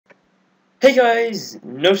Hey guys,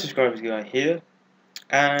 no subscribers guy here,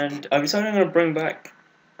 and I've decided I'm going to bring back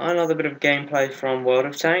another bit of gameplay from World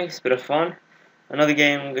of Tanks, bit of fun. Another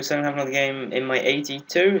game, I'm going to have another game in my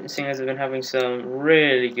AT2, seeing as I've been having some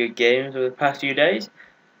really good games over the past few days.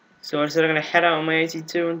 So I decided I'm going to head out on my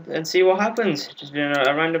AT2 and see what happens, just doing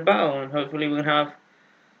a random battle, and hopefully we can have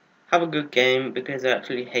a good game, because I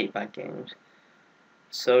actually hate bad games.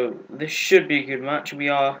 So this should be a good match. We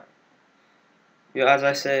are, as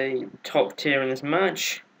I say, top tier in this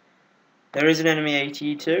match. There is an enemy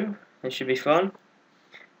AT2, this should be fun.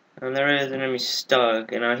 And there is an enemy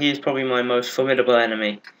Stug, and he is probably my most formidable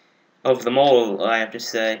enemy of them all, I have to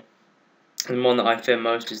say. And the one that I fear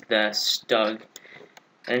most is their Stug.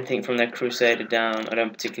 Anything from their Crusader down, I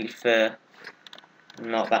don't particularly fear.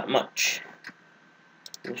 Not that much.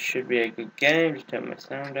 This should be a good game. Just turn my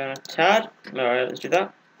sound down a tad. Alright, let's do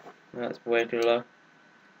that. No, that's way too low.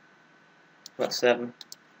 About 7.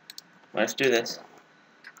 Right, let's do this.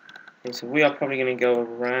 Okay, so we are probably going to go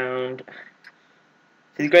around.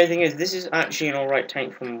 See, the great thing is, this is actually an alright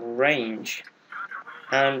tank from range.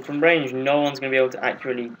 And from range, no one's going to be able to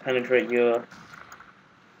accurately penetrate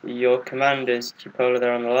your commander's cupola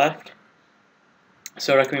there on the left.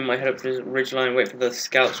 So I reckon we might head up to this ridgeline, wait for the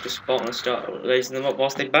scouts to spot and start raising them up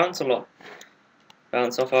whilst they bounce a lot.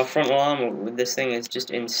 Bounce off our frontal armor with this thing is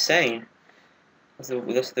just insane.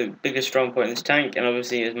 That's the biggest strong point in this tank, and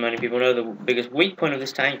obviously, as many people know, the biggest weak point of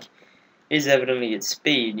this tank is evidently its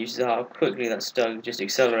speed. You see how quickly that Stug just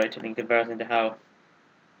accelerated in comparison to how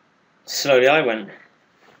slowly I went.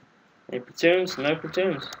 Any platoons? No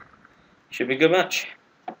platoons. Should be a good match.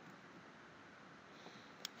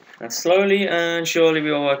 And slowly and surely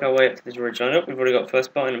we will work our way up to this ridgeline. Up, we've already got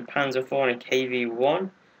first Spartan and Panzer IV and a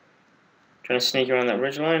KV-1. Trying to sneak around that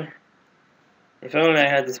ridgeline. If only I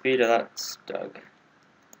had the speed of that Stug.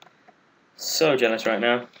 So jealous right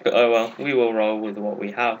now, but oh well, we will roll with what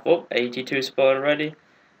we have. Oh, AT2 spotted already.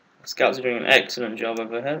 Scouts are doing an excellent job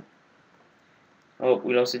over here. Oh,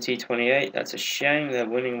 we lost the T28, that's a shame, they're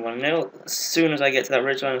winning 1-0. As soon as I get to that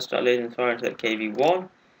ridgeline, I'll start leading fire into that KV-1.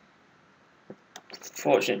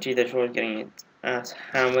 Fortunately, T34 is getting its ass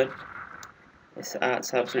hammered. Its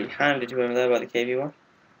ass absolutely handed to him there by the KV-1.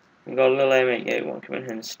 We've got a little M8A1 coming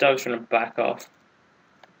in, Stug's trying to back off.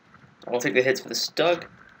 I'll take the hits for the Stug.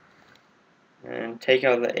 And take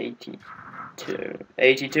out the AT2.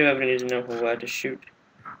 AT2 evidently doesn't know where to shoot.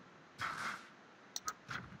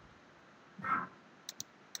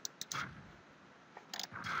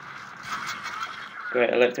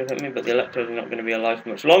 Great, Electro hit me, but the Electro is not going to be alive for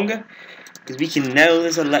much longer, because we can nail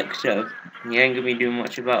this Electro, and he ain't going to be doing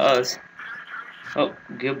much about us. Oh,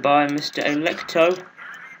 goodbye, Mr. Electro.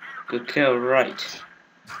 Good kill, right.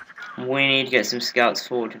 We need to get some scouts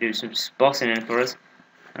forward to do some spotting in for us.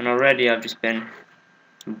 And already I've just been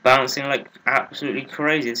bouncing like absolutely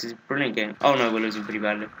crazy. This is a brilliant game. Oh no, we're losing pretty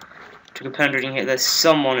badly. Took a penetrating hit there.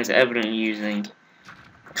 Someone is evidently using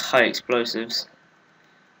high explosives.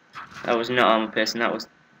 That was not armor piercing, that was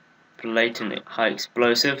blatant high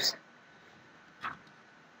explosives.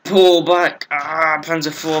 Pull back! Ah, Panzer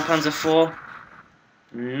IV, Panzer IV.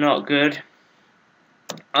 Not good.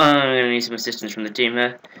 I'm going to need some assistance from the team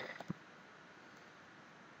here.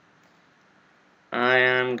 I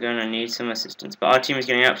am going to need some assistance, but our team is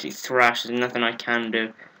getting absolutely thrashed. There's nothing I can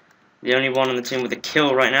do. The only one on the team with a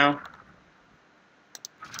kill right now.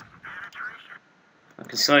 I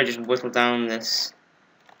can slowly just whittle down this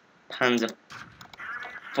Panzer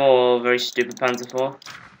IV, very stupid Panzer IV.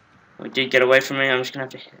 We did get away from me. I'm just going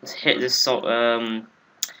to have to hit this,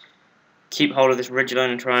 keep hold of this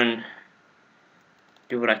ridgeline and try and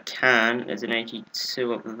do what I can. There's an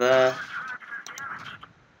AT2 up there.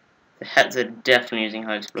 The heads are definitely using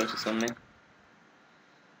high explosives on me.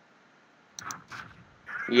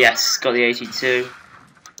 Yes, got the AT2.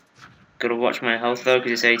 Gotta watch my health though,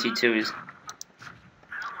 because this AT2 is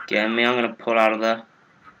getting me. I'm gonna pull out of there.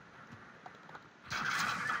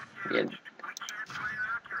 Yeah.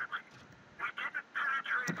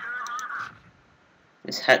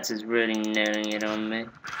 This Hetz is really nailing it on me.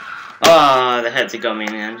 Ah, the Hetz got me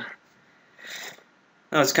in the end.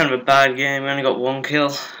 That was kind of a bad game. We only got 1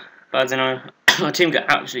 kill. But I don't know. Our team got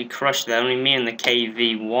absolutely crushed there. Only me and the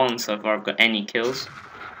KV-1 so far have got any kills.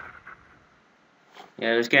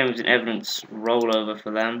 Yeah, this game was an evidence rollover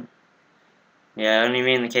for them. Yeah, only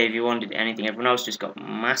me and the KV-1 did anything. Everyone else just got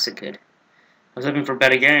massacred. I was hoping for a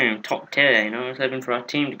better game, top tier, you know. I was hoping for our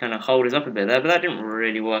team to kind of hold us up a bit there, but that didn't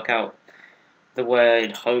really work out the way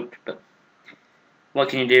I'd hoped. But what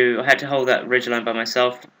can you do? I had to hold that ridgeline by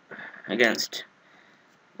myself against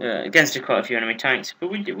quite a few enemy tanks, but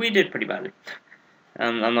we did pretty badly.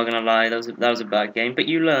 I'm not gonna lie, that was a bad game. But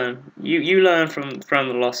you learn. You learn from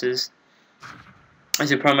the losses.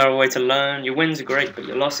 It's a primary way to learn. Your wins are great, but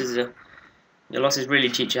your losses really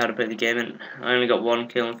teach you how to play the game. And I only got 1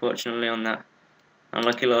 kill, unfortunately, on that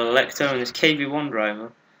unlucky little Electo. And this KV1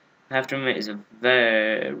 driver, I have to admit, is a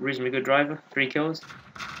very reasonably good driver. 3 kills.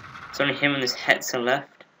 It's only him and this Hetzer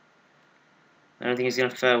left. I don't think he's gonna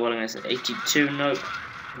fare well against AT2. Nope.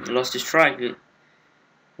 He lost his strike.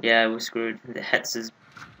 Yeah, we're screwed. The Hetzer's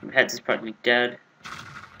practically dead.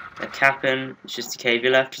 They're capping. It's just a KV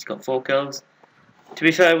left. He's got 4 kills. To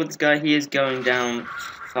be fair with this guy, he is going down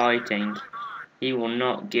fighting. He will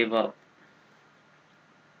not give up.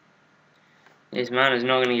 This man is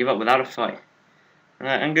not going to give up without a fight.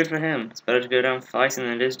 And good for him. It's better to go down fighting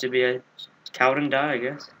than it is to be a coward and die, I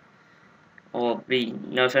guess. Or be,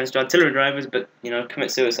 no offense to artillery drivers, but, you know,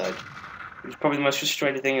 commit suicide. Which is probably the most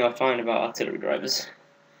frustrating thing I find about artillery drivers.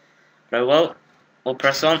 But well, we'll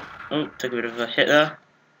press on. Oh, took a bit of a hit there.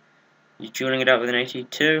 He's dueling it out with an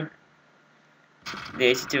AT2.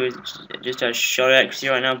 The AT2 is just a shot accuracy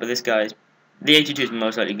right now, but this guy is... The AT2 is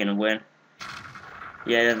most likely going to win.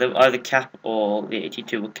 Yeah, either cap or the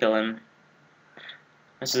AT2 will kill him.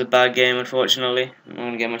 This is a bad game, unfortunately. I'm not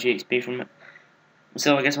going to get much EXP from it.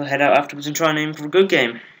 So I guess we'll head out afterwards and try and aim for a good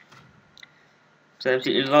game. So I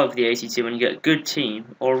absolutely love the AT2 when you get a good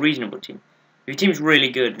team, or a reasonable team. If your team's really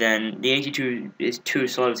good, then the AT2 is too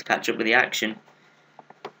slow to catch up with the action.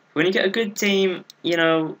 When you get a good team, you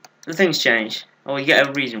know, the things change. Or you get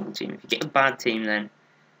a reasonable team. If you get a bad team, then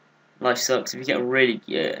life sucks. If you get a really,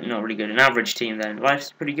 not really good, an average team, then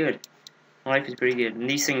life's pretty good. Life is pretty good. And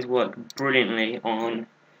these things work brilliantly on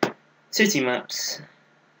city maps.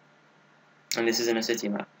 And this isn't a city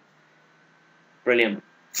map. Brilliant.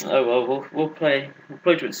 Oh well, we'll play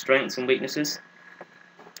to its strengths and weaknesses.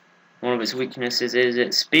 One of its weaknesses is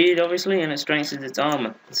its speed, obviously, and its strengths is its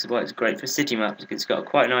armor. This is why it's great for city maps, because it's got a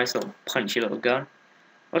quite nice little punchy little gun.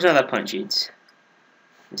 Watch how that punchy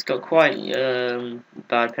it's got quite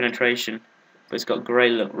bad penetration, but it's got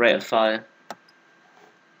great rate of fire.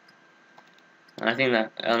 And I think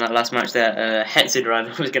that on that last match there, Hetzer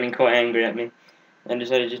driver was getting quite angry at me and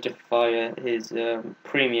decided just to fire his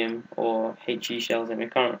premium or HE shells at me. I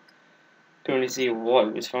can't really see what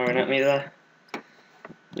he was firing at me there.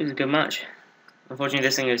 It was a good match. Unfortunately,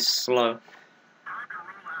 this thing is slow.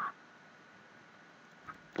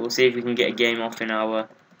 But we'll see if we can get a game off in our...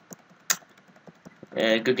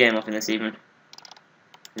 good game off in this evening.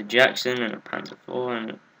 The Jackson and a Panther 4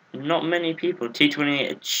 and not many people.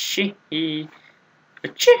 T28,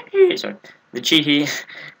 sorry. The Chihi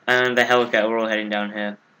and the Hellcat are all heading down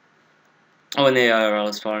here. Oh, and the IRL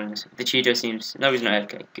is firing us. The Cheeto seems... No, he's not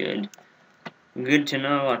AFK. Good. Good to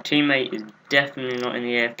know our teammate is definitely not in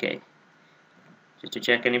the AFK. Just to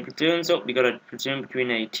check any platoons. Oh, we got a platoon between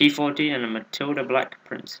a T40 and a Matilda Black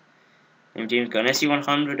Prince. Same team's got an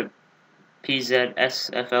SE100, a PZ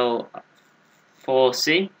SFL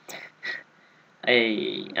 4C,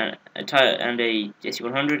 and a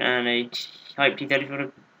SE100 and a Type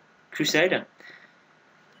T34 Crusader.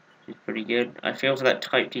 Which is pretty good. I feel for that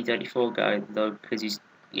Type T34 guy though, because he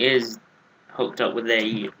is hooked up with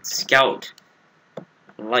a Scout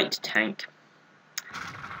light tank,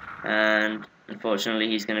 and unfortunately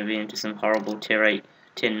he's going to be into some horrible tier 8,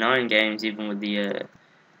 tier 9 games, even with the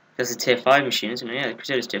that's a tier 5 machine, isn't it? Yeah, the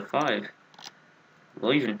Crusader's tier 5.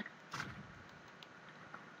 Well, even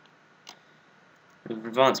we've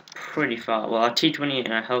advanced pretty far. Well, our T28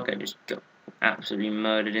 and our Hellcat just got absolutely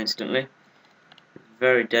murdered instantly.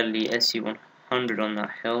 Very deadly SC100 on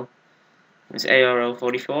that hill. This ARL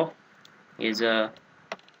 44 is YOLOing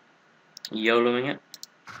it.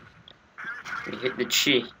 We hit the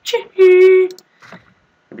Chihi.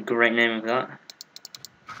 The great name of that.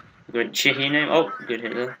 The great Chihi name. Oh, good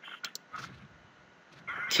hit there.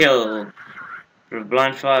 Kill. Bit of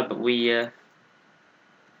blind fire, but we I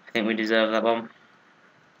think we deserve that bomb.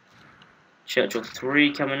 Churchill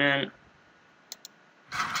 3 coming in.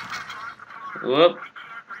 Whoop.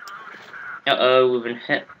 Uh-oh, we've been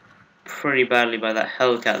hit pretty badly by that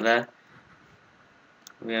Hellcat there.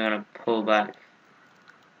 We are going to pull back.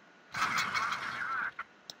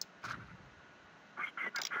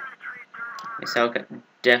 This Hellcat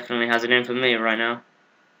definitely has it in for me right now.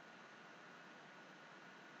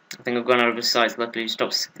 I think I've gone out of his sights. Luckily,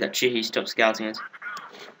 that Chihi stopped scouting us.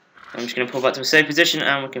 I'm just going to pull back to a safe position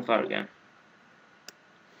and we can fire again.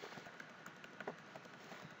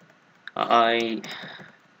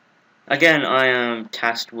 Again, I am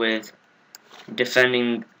tasked with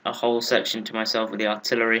defending a whole section to myself with the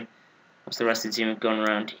artillery. Whilst the rest of the team have gone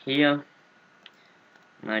around here.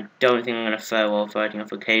 And I don't think I'm going to fare well fighting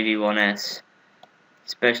off a KV-1S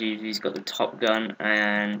Especially if he's got the top gun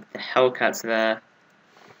and the Hellcat's there.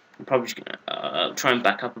 I'm probably just gonna try and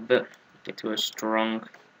back up a bit, get to a stronger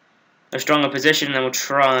position, then we'll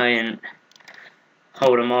try and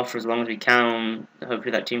hold them off for as long as we can.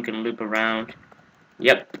 Hopefully that team can loop around.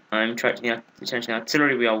 Yep, I'm attracting the attention of the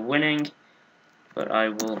artillery. We are winning, but I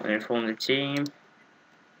will inform the team.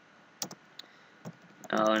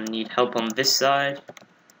 I'll need help on this side.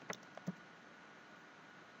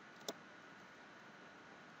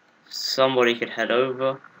 Somebody could head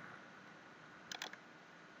over.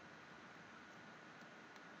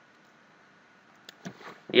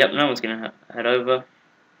 Yep, no one's gonna head over.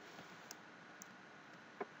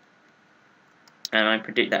 And I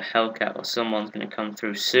predict that Hellcat or someone's gonna come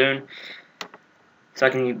through soon. So I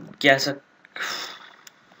can guess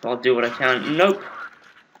I'll do what I can. Nope.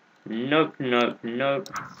 Nope, nope, nope.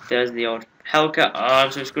 There's the old Hellcat. Oh,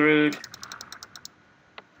 I'm so screwed.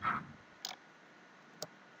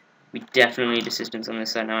 We definitely need assistance on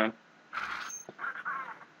this side now. I'm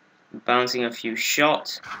bouncing a few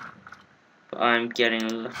shots, but I'm getting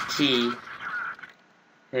lucky.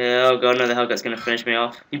 Yeah, oh god, no, the Hellcat's gonna finish me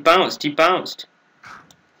off. He bounced, he bounced.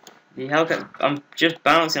 The Hellcat, I'm just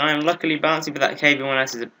bouncing. I am luckily bouncing, but that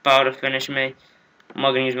KB1S is about to finish me. I'm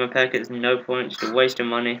not gonna use my pack, there's no point, just a waste of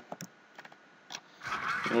money.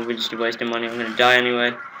 It will be just a waste of money, I'm gonna die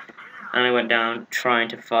anyway. And I went down trying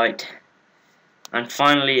to fight. And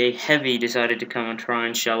finally a heavy decided to come and try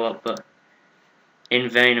and show up, but in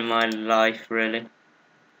vain in my life, really.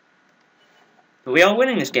 But we are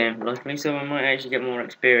winning this game, luckily, so we might actually get more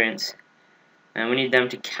experience. And we need them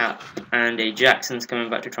to cap, and a Jackson's coming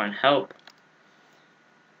back to try and help.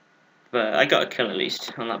 But I got a kill at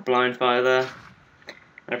least on that blind fire there.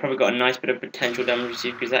 And I probably got a nice bit of potential damage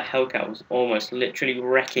received because that Hellcat was almost literally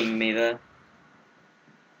wrecking me there.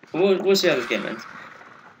 We'll see how this game ends.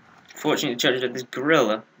 Fortunately, the judge that this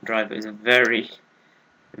gorilla driver is a very,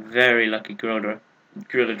 very lucky gorilla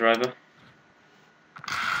driver.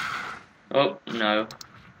 Oh no!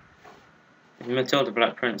 Matilda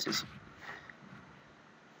Black Princess.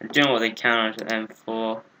 They're doing what they can out of M4.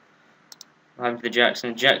 What happened to the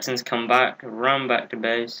Jackson? Jackson's come back, run back to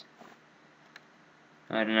base.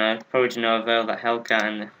 I don't know, probably to no avail. That Hellcat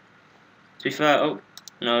and to be fair, oh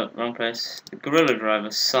no, wrong place. The gorilla driver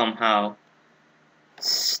somehow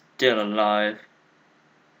still alive.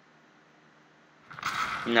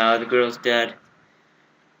 No, the gorilla's dead.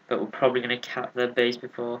 But we're probably gonna cap their base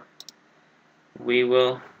before we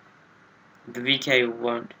will. The VK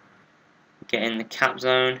won't get in the cap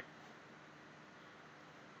zone.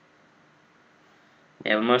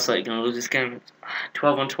 Yeah, we're most likely gonna lose this game.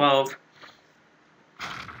 12 on 12.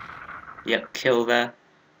 Yep, kill there.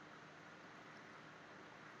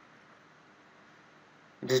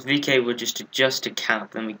 If this VK would just adjust to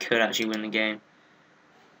cap, then we could actually win the game.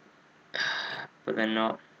 But they're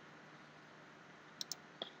not.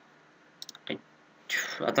 I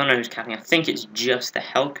don't know who's capping. I think it's just the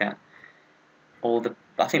Hellcat.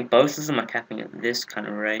 I think both of them are capping at this kind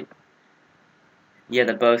of rate. Yeah,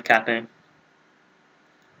 they're both capping.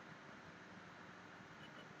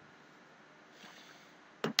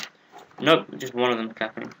 Nope, just one of them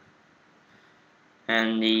capping.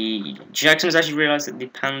 And the Jackson has actually realised that the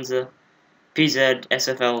Panzer PZ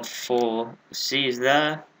SFL-4C is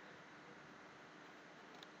there.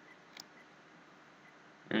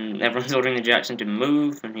 And everyone's ordering the Jackson to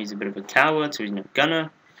move, and he's a bit of a coward, so he's no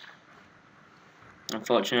gunner.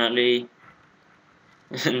 Unfortunately,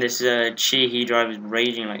 this Cheehy driver is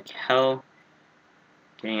raging like hell,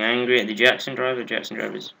 getting angry at the Jackson driver. The Jackson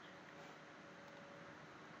driver's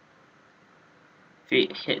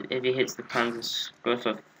if he hits the Panzer, go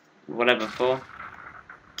for whatever 4.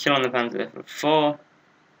 Kill on the Panzer for 4.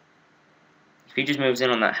 If he just moves in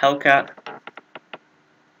on that Hellcat.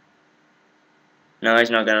 No, he's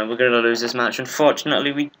not gonna. We're gonna lose this match.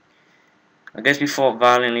 Unfortunately, I guess we fought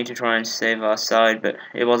valiantly to try and save our side, but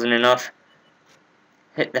it wasn't enough.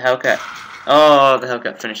 Hit the Hellcat. Oh, the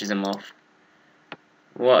Hellcat finishes him off.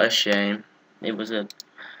 What a shame. It was a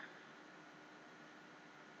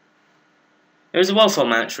well-fought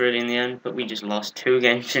match, really, in the end, but we just lost 2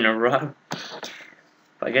 games in a row.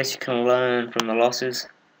 But I guess you can learn from the losses.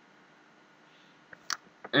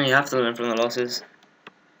 And you have to learn from the losses,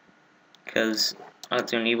 because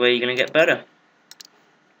that's the only way you're going to get better.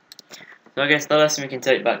 So I guess the lesson we can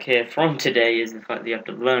take back here from today is the fact that you have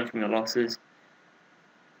to learn from your losses.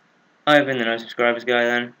 I've been the No Subscribers Guy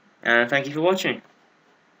then, and thank you for watching.